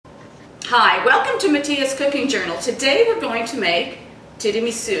Hi, welcome to Mattia's Cooking Journal. Today we're going to make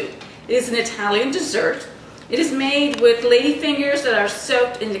tiramisu. It is an Italian dessert. It is made with ladyfingers that are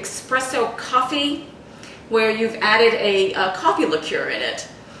soaked in espresso coffee, where you've added a coffee liqueur in it.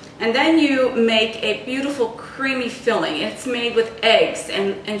 And then you make a beautiful creamy filling. It's made with eggs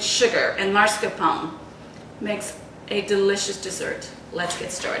and sugar and mascarpone. Makes a delicious dessert. Let's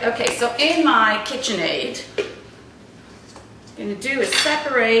get started. Okay, so in my KitchenAid, what I'm going to do is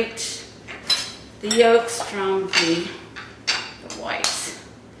separate the yolks from the whites.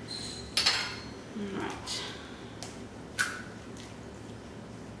 All right.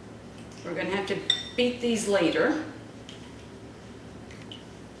 We're going to have to beat these later.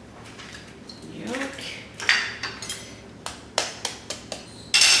 Yolk.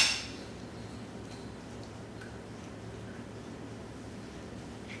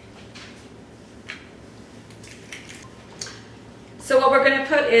 So what we're going to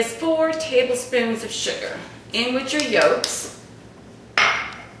put is 4 tablespoons of sugar in with your yolks.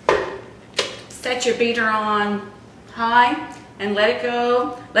 Set your beater on high and let it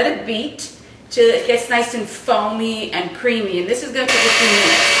go. Let it beat till it gets nice and foamy and creamy. And this is going to take a few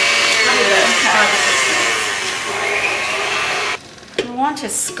minutes. Probably 5 to 6 minutes. You want to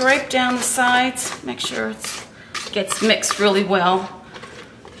scrape down the sides. Make sure it gets mixed really well.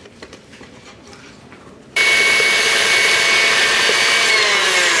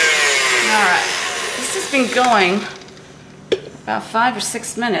 Been going about 5 or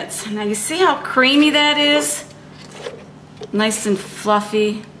 6 minutes. Now you see how creamy that is? Nice and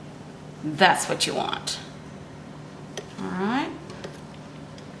fluffy. That's what you want. All right.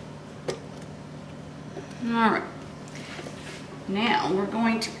 All right. Now we're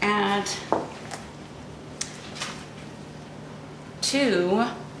going to add 2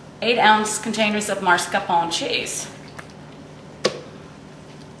 8-ounce containers of mascarpone cheese.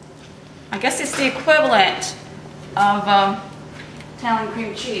 I guess it's the equivalent of Italian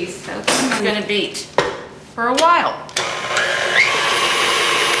cream cheese, so this is going to beat for a while.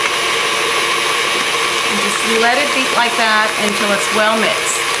 And just let it beat like that until it's well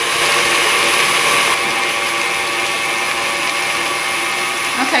mixed.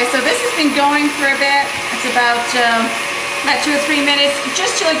 Okay, so this has been going for a bit. It's about 2 or 3 minutes,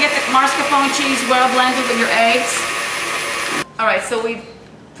 just till you get the mascarpone cheese well blended with your eggs. All right, so we've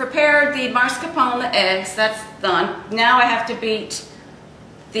prepared the mascarpone, the eggs, that's done. Now I have to beat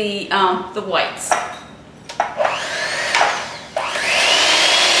the whites.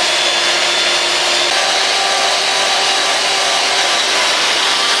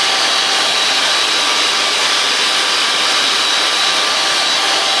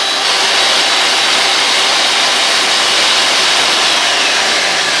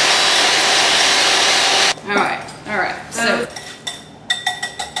 All right, so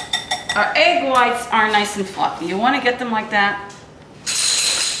our egg whites are nice and fluffy. You want to get them like that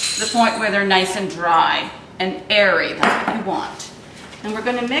to the point where they're nice and dry and airy. That's what you want. And we're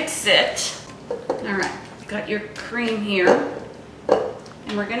going to mix it. All right, got your cream here.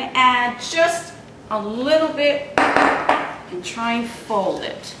 And we're going to add just a little bit and try and fold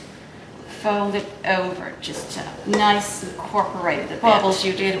it. Fold it over just to nice incorporate the bubbles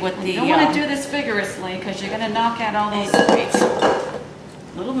you did with the... You don't want to do this vigorously because you're going to knock out all those whites.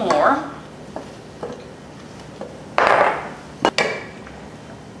 A little more.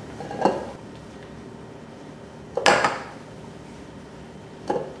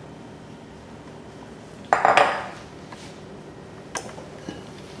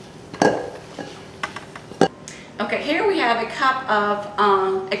 Okay, here we have a cup of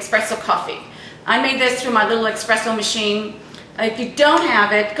espresso coffee. I made this through my little espresso machine. If you don't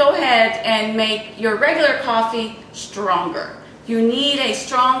have it, go ahead and make your regular coffee stronger. You need a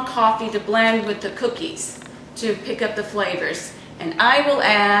strong coffee to blend with the cookies to pick up the flavors. And I will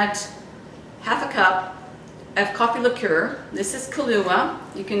add half a cup of coffee liqueur. This is Kahlua.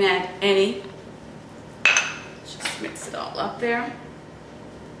 You can add any. Just mix it all up there.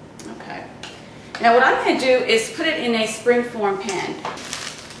 Okay. Now what I'm going to do is put it in a springform pan,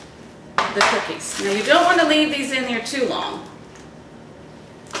 the cookies. Now you don't want to leave these in there too long.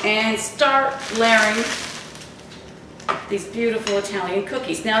 And start layering these beautiful Italian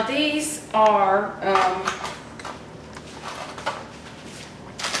cookies. Now these are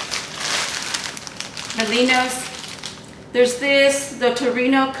Melinos. There's this, the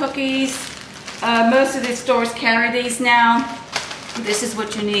Torino cookies. Most of the stores carry these now. This is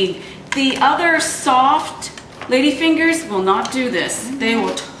what you need. The other soft ladyfingers will not do this. They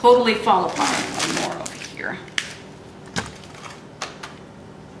will totally fall apart. One more over here.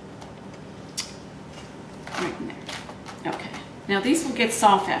 Right in there. Okay. Now these will get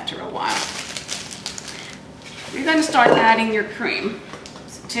soft after a while. You're going to start adding your cream.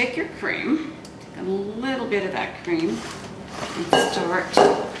 So take your cream, take a little bit of that cream, and start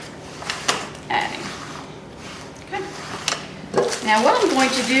adding. Okay. Now what I'm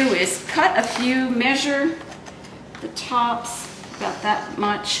going to do is cut a few, measure the tops about that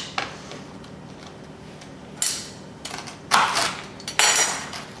much.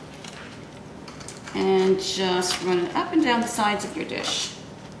 And just run it up and down the sides of your dish.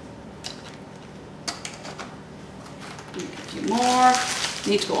 A few more.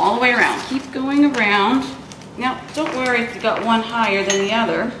 You need to go all the way around. Keep going around. Now, don't worry if you got one higher than the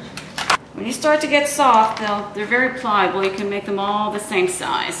other. When you start to get soft, they're very pliable. You can make them all the same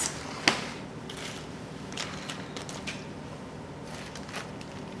size.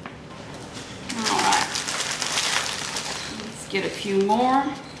 All right. Let's get a few more.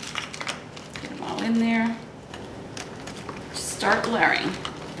 In there, just start layering.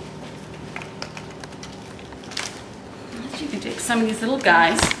 You can take some of these little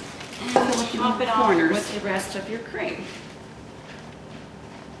guys and top it off with the rest of your cream.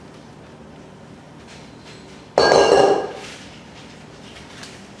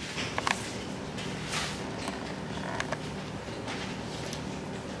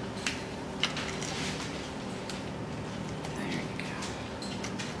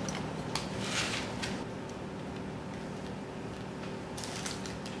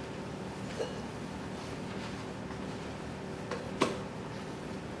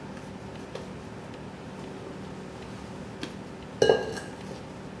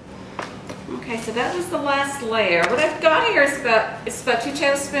 Okay, so that was the last layer. What I've got here is about 2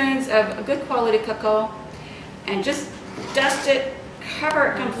 tablespoons of a good quality cocoa, and just dust it, cover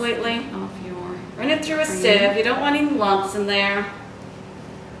it completely. Run it through a sieve. You don't want any lumps in there.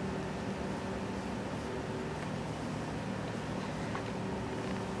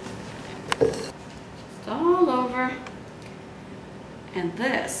 Just all over. And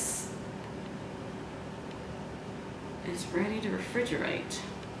this is ready to refrigerate.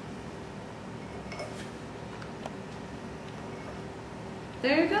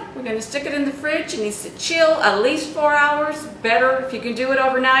 There you go. We're going to stick it in the fridge. It needs to chill at least 4 hours. Better if you can do it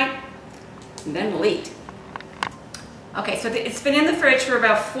overnight. And then we'll eat. Okay, so it's been in the fridge for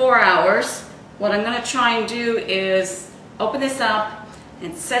about 4 hours. What I'm going to try and do is open this up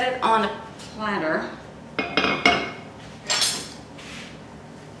and set it on a platter.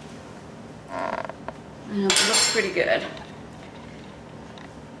 And it looks pretty good.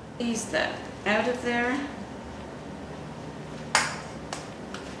 Ease that out of there.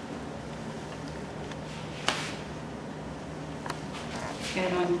 Get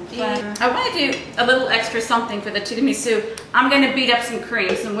it on your platter. I want to do a little extra something for the tiramisu. I'm going to beat up some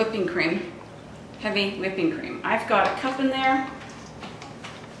cream, some whipping cream. Heavy whipping cream. I've got a cup in there.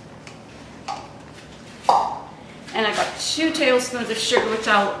 And I've got 2 tablespoons of sugar, which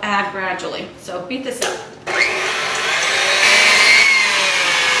I'll add gradually. So beat this up.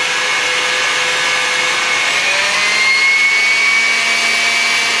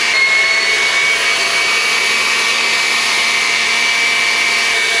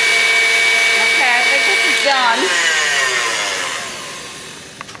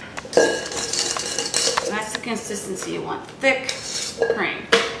 That's the consistency you want. Thick cream.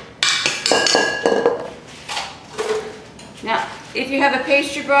 Now, if you have a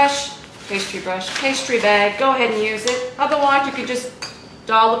pastry bag, go ahead and use it. Otherwise, you could just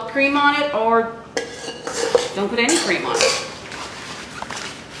dollop cream on it or don't put any cream on it.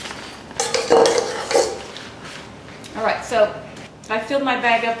 All right, so I filled my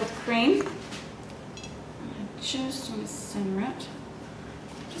bag up with cream. I just want to center it.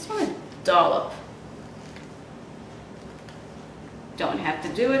 Just want to dollop. Don't have to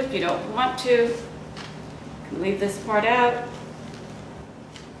do it if you don't want to. You can leave this part out.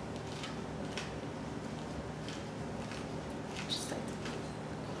 Just like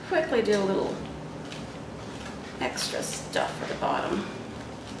quickly do a little extra stuff at the bottom.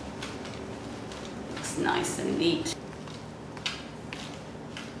 Looks nice and neat.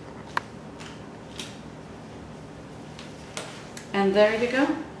 And there you go.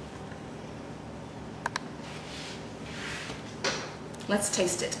 Let's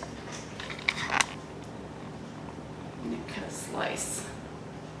taste it. I'm going to cut a slice.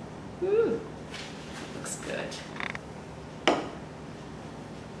 Ooh, looks good.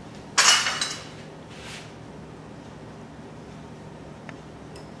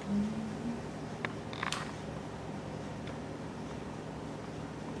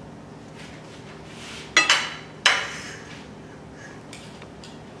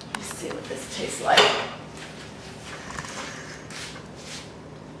 Let's see what this tastes like.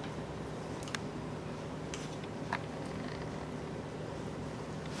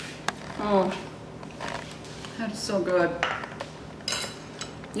 Oh, that is so good.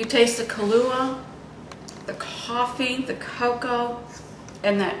 You taste the Kahlua, the coffee, the cocoa,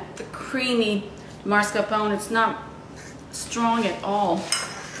 and the creamy mascarpone. It's not strong at all.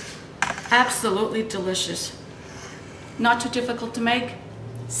 Absolutely delicious. Not too difficult to make.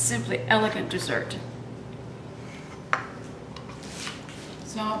 Simply elegant dessert.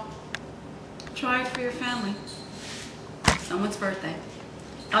 So, try it for your family. Someone's birthday.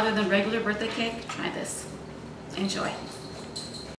 Other than regular birthday cake, try this. Enjoy.